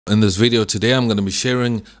In this video today, I'm going to be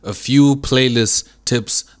sharing a few playlist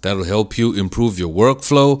tips that will help you improve your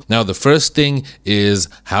workflow. Now, the first thing is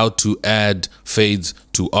how to add fades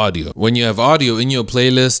to audio. When you have audio in your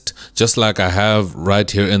playlist, just like I have right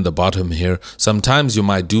here in the bottom here, sometimes you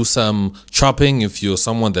might do some chopping if you're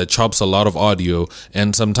someone that chops a lot of audio,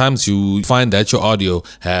 and sometimes you find that your audio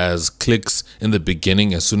has clicks in the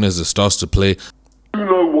beginning as soon as it starts to play. You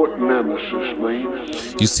know what nemesis means?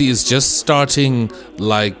 You see, it's just starting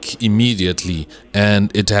like immediately,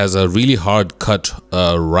 and it has a really hard cut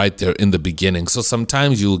right there in the beginning. So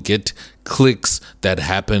sometimes you'll get clicks that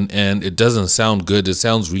happen and it doesn't sound good. It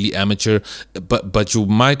sounds really amateur, but you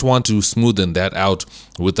might want to smoothen that out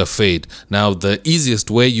with a fade. Now, the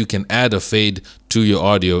easiest way you can add a fade to your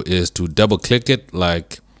audio is to double click it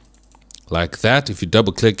like that. If you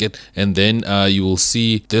double click it, and then you will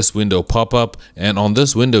see this window pop up, and on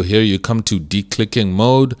this window here you come to declicking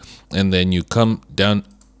mode, and then you come down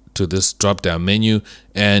to this drop down menu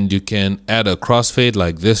and you can add a crossfade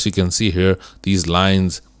like this. You can see here these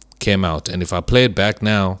lines came out, and if I play it back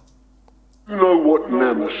now, You know what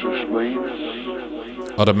nemesis means?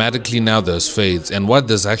 automatically now there's fades. And what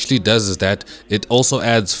this actually does is that it also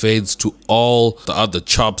adds fades to all the other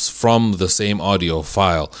chops from the same audio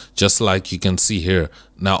file, just like you can see here.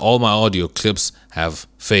 Now all my audio clips have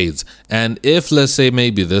fades, and if, let's say,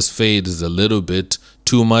 maybe this fade is a little bit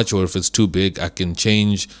too much, or if it's too big, I can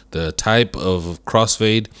change the type of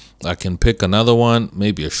crossfade. I can pick another one,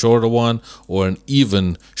 maybe a shorter one, or an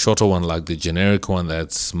even shorter one like the generic one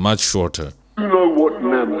that's much shorter, You know what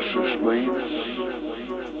nemesis means?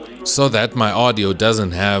 so that my audio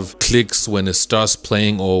doesn't have clicks when it starts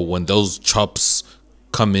playing, or when those chops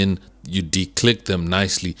come in, you declick them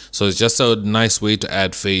nicely. So it's just a nice way to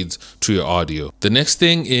add fades to your audio. The next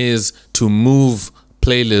thing is to move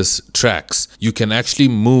playlist tracks. You can actually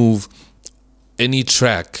move any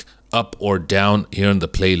track up or down here in the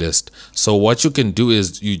playlist. So what you can do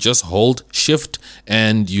is you just hold shift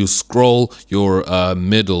and you scroll your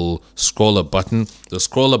middle scroller button. The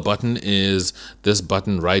scroller button is this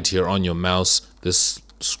button right here on your mouse, this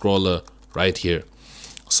scroller right here.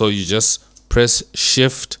 So you just press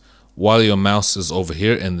shift while your mouse is over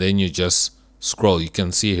here, and then you just scroll. You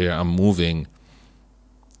can see here I'm moving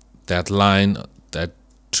that line, that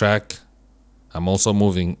track. I'm also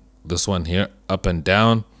moving this one here up and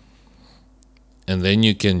down, and then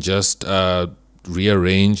you can just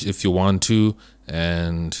rearrange if you want to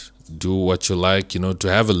and do what you like, you know, to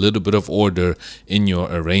have a little bit of order in your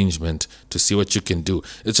arrangement, to see what you can do.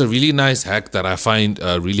 It's a really nice hack that I find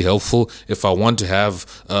really helpful if I want to have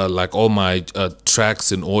like all my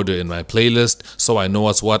tracks in order in my playlist, so I know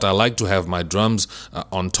what's what. I like to have my drums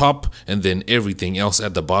on top and then everything else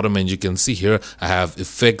at the bottom, and you can see here I have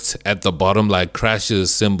effects at the bottom like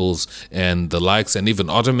crashes, cymbals, and the likes, and even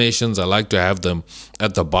automations. I like to have them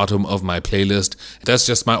at the bottom of my playlist. That's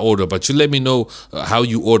just my order, but you let me know how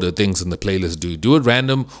you order things in the playlist. Do you do it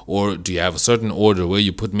random, or do you have a certain order where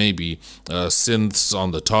you put maybe synths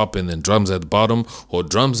on the top and then drums at the bottom, or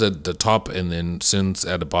drums at the top and then synths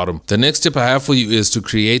at the bottom? The next tip I have for you is to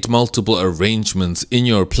create multiple arrangements in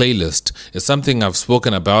your playlist. It's something I've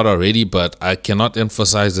spoken about already, but I cannot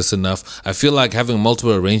emphasize this enough. I feel like having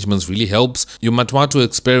multiple arrangements really helps. You might want to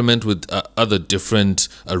experiment with other different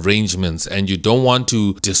arrangements, and you don't want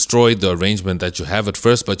to destroy the arrangement that you have at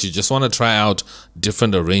first, but you just want to try out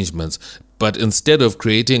different arrangements. But instead of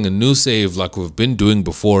creating a new save like we've been doing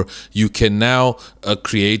before, you can now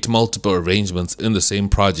create multiple arrangements in the same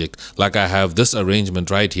project. Like I have this arrangement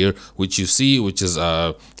right here, which you see, which is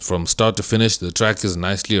from start to finish. The track is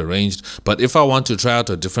nicely arranged. But if I want to try out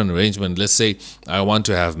a different arrangement, let's say I want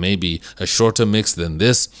to have maybe a shorter mix than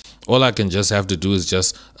this, all I can just have to do is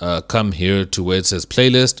just come here to where it says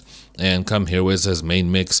playlist, and come here where it says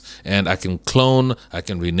main mix, and I can clone, I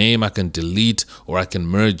can rename, I can delete, or I can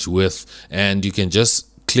merge with, and you can just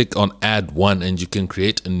click on add one and you can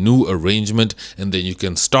create a new arrangement, and then you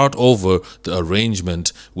can start over the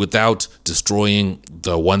arrangement without destroying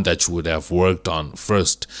the one that you would have worked on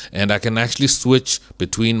first. And I can actually switch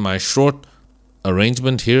between my short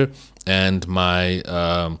arrangement here and my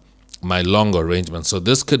long arrangement. So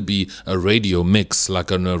this could be a radio mix, like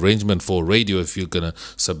an arrangement for radio if you're gonna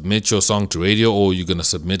submit your song to radio, or you're gonna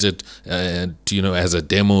submit it to, you know, as a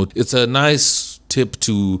demo. It's a nice tip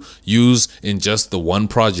to use in just the one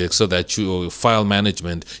project, so that your file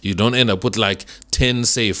management, you don't end up with like 10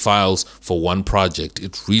 save files for one project.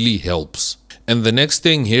 It really helps. And the next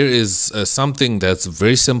thing here is something that's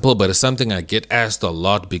very simple, but it's something I get asked a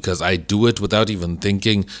lot because I do it without even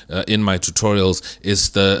thinking in my tutorials,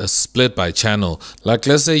 is the split by channel. Like,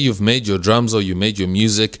 let's say you've made your drums or you made your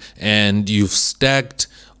music and you've stacked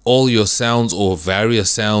all your sounds or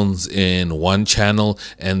various sounds in one channel,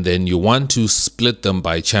 and then you want to split them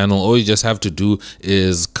by channel, all you just have to do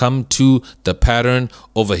is come to the pattern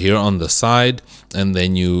over here on the side, and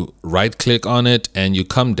then you right click on it and you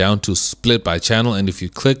come down to split by channel, and if you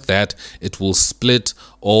click that, it will split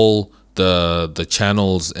all the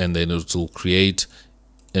channels, and then it will create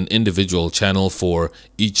an individual channel for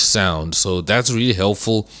each sound. So that's really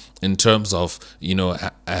helpful in terms of, you know,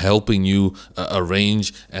 helping you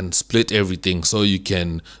arrange and split everything, so you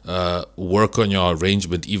can work on your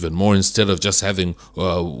arrangement even more, instead of just having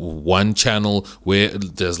one channel where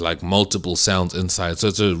there's like multiple sounds inside. So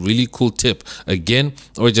it's a really cool tip. Again,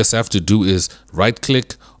 all you just have to do is right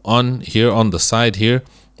click on here on the side here,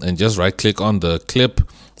 and just right click on the clip,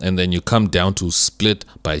 and then you come down to split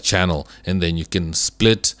by channel, and then you can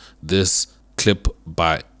split this clip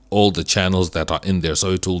by all the channels that are in there. So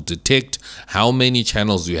it will detect how many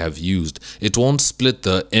channels you have used. It won't split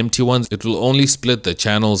the empty ones. It will only split the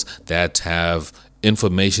channels that have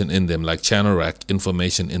information in them, like channel rack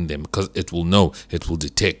information in them, because it will know, it will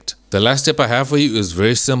detect. The last tip I have for you is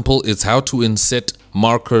very simple. It's how to inset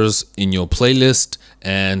markers in your playlist,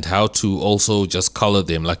 and how to also just color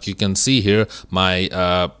them. Like you can see here,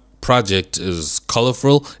 my project is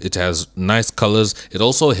colorful. It has nice colors. It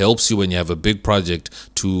also helps you when you have a big project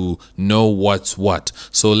to know what's what.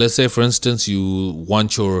 So let's say, for instance, you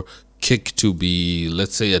want your kick to be,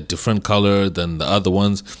 let's say, a different color than the other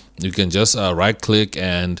ones. You can just right click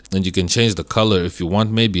and you can change the color if you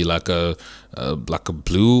want, maybe like a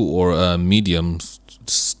blue or a medium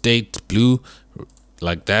state blue,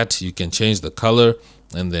 like that. You can change the color,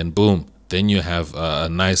 and then boom, then you have a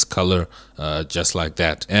nice color just like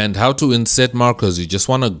that. And how to inset markers: you just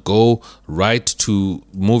want to go right to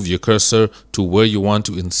move your cursor to where you want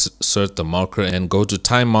to insert the marker, and go to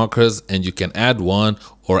time markers, and you can add one,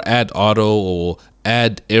 or add auto, or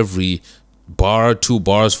add every bar, 2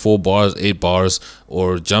 bars, 4 bars, 8 bars,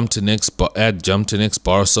 or jump to next bar, add jump to next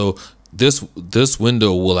bar. So this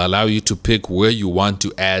window will allow you to pick where you want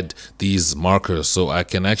to add these markers. So I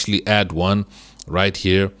can actually add one right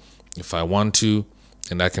here if I want to,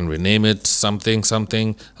 and I can rename it something.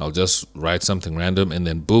 I'll just write something random, and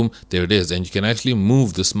then boom, there it is. And you can actually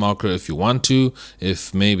move this marker if you want to,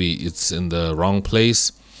 if maybe it's in the wrong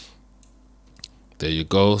place. There you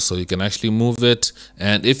go. So you can actually move it,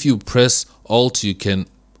 and if you press Alt, you can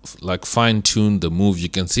like fine tune the move. You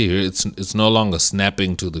can see here it's no longer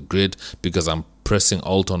snapping to the grid because I'm pressing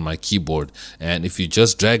Alt on my keyboard, and if you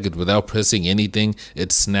just drag it without pressing anything,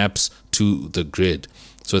 it snaps to the grid.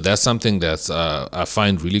 So that's something that's I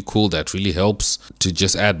find really cool, that really helps to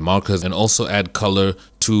just add markers and also add color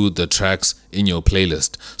to the tracks in your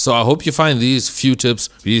playlist. So I hope you find these few tips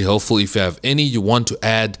really helpful. If you have any you want to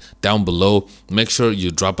add down below, make sure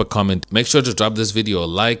you drop a comment. Make sure to drop this video a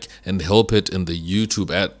like and help it in the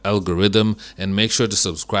YouTube algorithm, and make sure to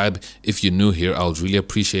subscribe if you're new here. I'll really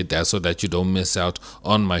appreciate that, so that you don't miss out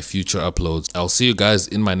on my future uploads. I'll see you guys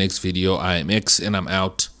in my next video. I am X, and I'm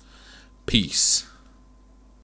out. Peace.